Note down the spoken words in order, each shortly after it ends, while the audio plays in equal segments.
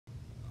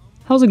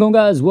How's it going,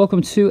 guys?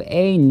 Welcome to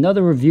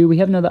another review. We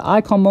have another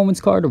Icon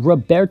Moments card,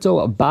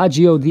 Roberto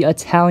Baggio, the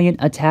Italian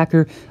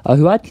attacker,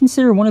 who I'd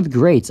consider one of the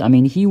greats. I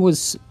mean, he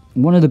was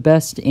one of the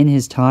best in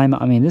his time.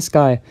 I mean, this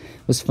guy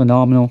was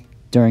phenomenal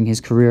during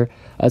his career.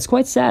 It's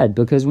quite sad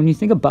because when you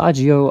think of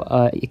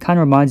Baggio, it kind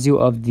of reminds you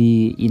of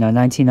the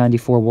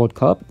 1994 World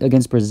Cup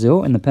against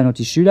Brazil in the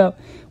penalty shootout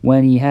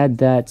when he had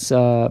that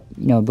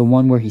the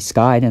one where he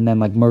skied and then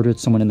like murdered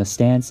someone in the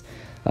stands,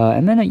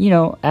 and then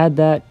add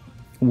that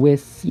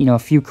with a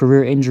few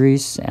career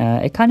injuries.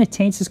 It kind of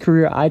taints his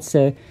career, I'd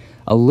say,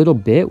 a little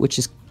bit, which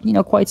is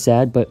quite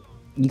sad, but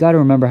you got to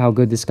remember how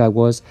good this guy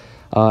was.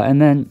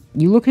 And then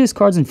you look at his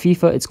cards in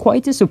FIFA, it's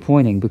quite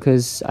disappointing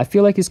because I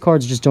feel like his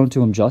cards just don't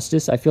do him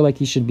justice. I feel like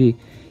he should be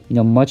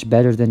much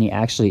better than he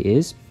actually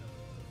is.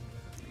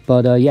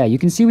 But yeah, you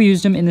can see we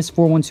used him in this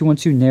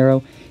 4-1-2-1-2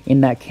 narrow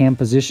in that cam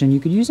position. You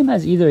could use him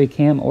as either a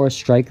cam or a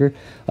striker.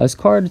 His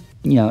card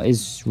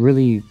is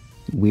really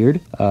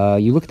weird.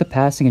 You look at the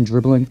passing and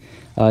dribbling,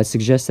 it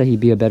suggests that he'd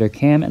be a better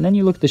cam, and then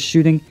you look at the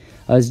shooting.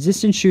 His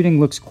distance shooting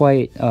looks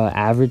quite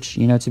average,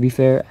 to be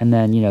fair, and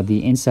then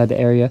the inside the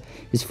area,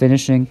 his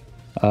finishing,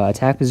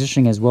 attack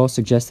positioning as well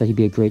suggests that he'd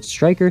be a great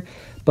striker.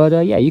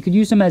 But yeah, you could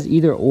use him as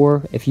either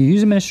or. If you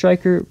use him as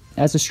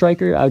a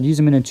striker, I would use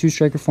him in a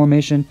two-striker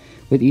formation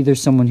with either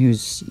someone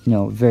who's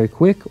very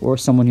quick or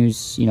someone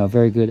who's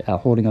very good at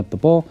holding up the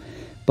ball.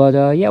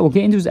 But yeah, we'll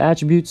get into his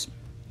attributes.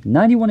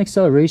 91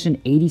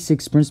 acceleration,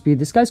 86 sprint speed.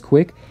 This guy's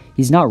quick.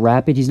 He's not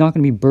rapid. He's not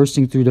going to be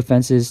bursting through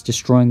defenses,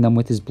 destroying them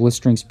with his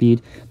blistering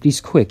speed. But he's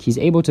quick. He's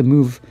able to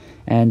move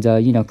and,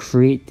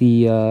 create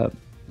the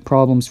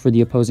problems for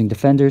the opposing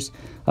defenders.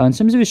 In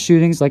terms of his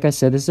shootings, like I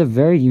said, this is a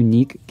very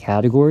unique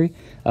category.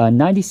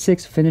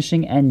 96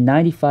 finishing and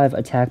 95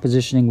 attack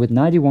positioning with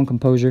 91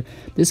 composure.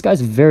 This guy's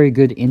very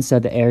good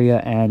inside the area,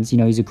 and,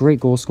 he's a great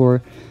goal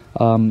scorer.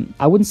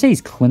 I wouldn't say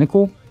he's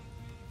clinical.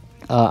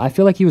 I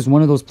feel like he was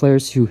one of those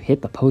players who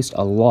hit the post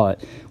a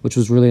lot, which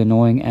was really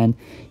annoying. And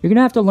you're going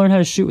to have to learn how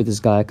to shoot with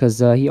this guy because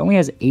he only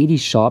has 80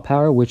 shot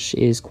power, which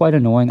is quite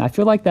annoying. I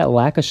feel like that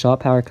lack of shot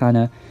power kind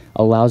of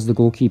allows the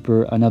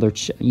goalkeeper another,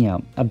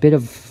 a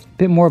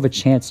bit more of a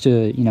chance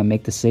to,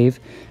 make the save.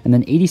 And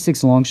then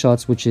 86 long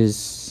shots, which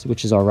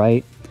is all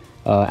right.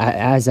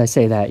 As I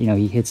say that,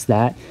 he hits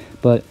that.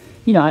 But,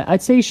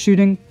 I'd say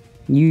shooting,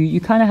 you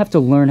kind of have to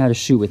learn how to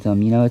shoot with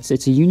him.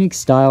 It's a unique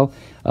style.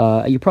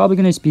 You're probably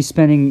going to be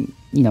spending,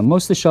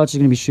 most of the shots you're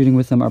going to be shooting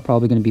with him are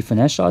probably going to be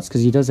finesse shots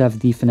because he does have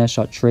the finesse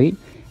shot trait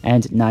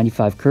and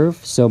 95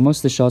 curve. So most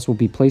of the shots will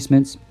be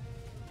placements.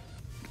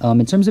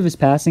 In terms of his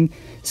passing,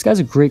 this guy's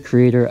a great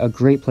creator, a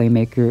great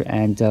playmaker,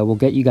 and will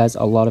get you guys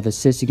a lot of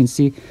assists. You can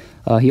see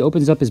he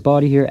opens up his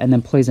body here and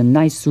then plays a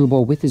nice through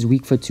ball with his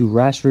weak foot to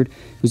Rashford,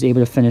 who's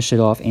able to finish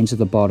it off into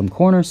the bottom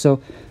corner. So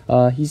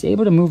he's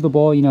able to move the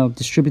ball,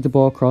 distribute the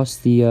ball across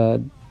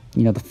the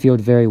the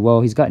field very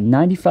well. He's got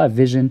 95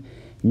 vision,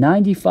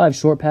 95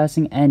 short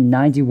passing, and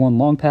 91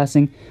 long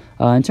passing.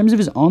 In terms of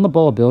his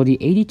on-the-ball ability,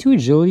 82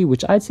 agility,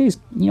 which I'd say is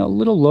a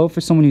little low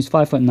for someone who's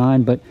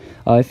 5'9", but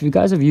if you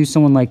guys have used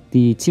someone like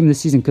the Team of the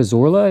Season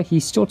Cazorla, he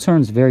still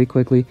turns very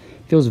quickly,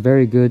 feels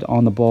very good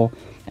on the ball,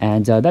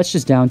 and that's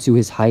just down to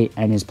his height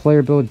and his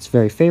player build. It's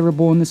very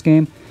favorable in this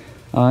game.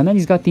 And then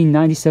he's got the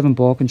 97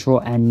 ball control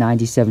and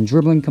 97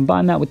 dribbling.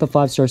 Combine that with the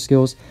 5-star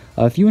skills.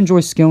 If you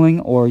enjoy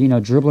skilling or,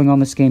 dribbling on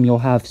this game, you'll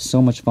have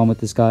so much fun with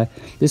this guy.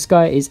 This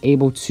guy is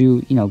able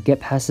to, get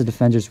past the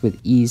defenders with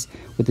ease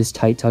with his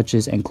tight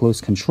touches and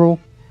close control.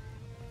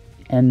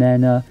 And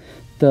then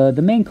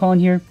the main con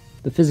here,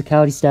 the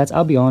physicality stats,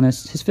 I'll be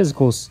honest, his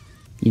physicals,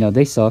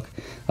 they suck.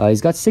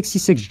 He's got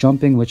 66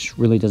 jumping, which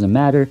really doesn't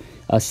matter.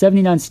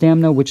 79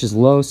 stamina, which is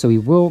low, so he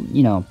will,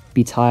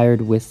 be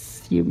tired with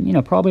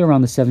probably around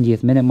the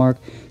 70th minute mark,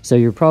 so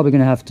you're probably going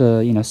to have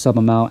to, sub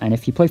him out. And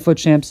if you play FUT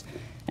Champs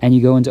and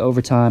you go into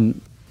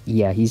overtime,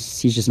 yeah,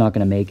 he's just not going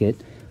to make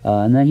it.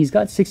 And then he's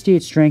got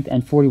 68 strength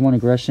and 41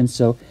 aggression,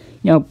 so,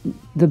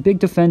 the big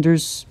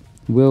defenders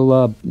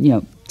will,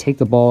 take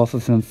the ball off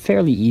of him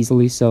fairly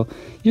easily, so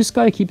you just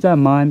got to keep that in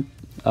mind.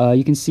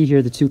 You can see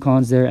here the two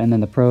cons there and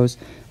then the pros.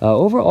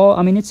 Overall,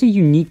 I mean, it's a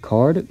unique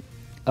card.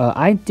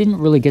 I didn't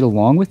really get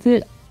along with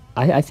it.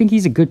 I think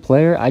he's a good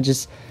player. I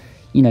just...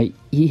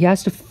 he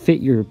has to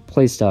fit your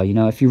playstyle.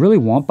 If you really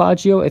want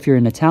Baggio, if you're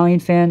an Italian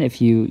fan,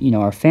 if you,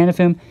 are a fan of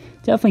him,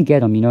 definitely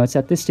get him. It's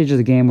at this stage of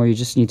the game where you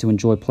just need to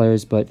enjoy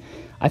players, but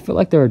I feel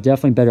like there are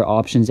definitely better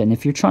options, and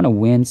if you're trying to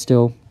win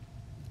still,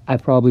 I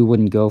probably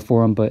wouldn't go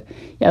for him. But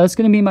yeah, that's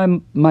going to be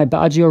my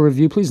Baggio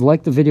review. Please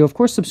like the video. Of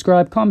course,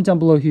 subscribe, comment down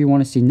below who you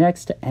want to see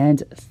next,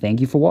 and thank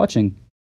you for watching.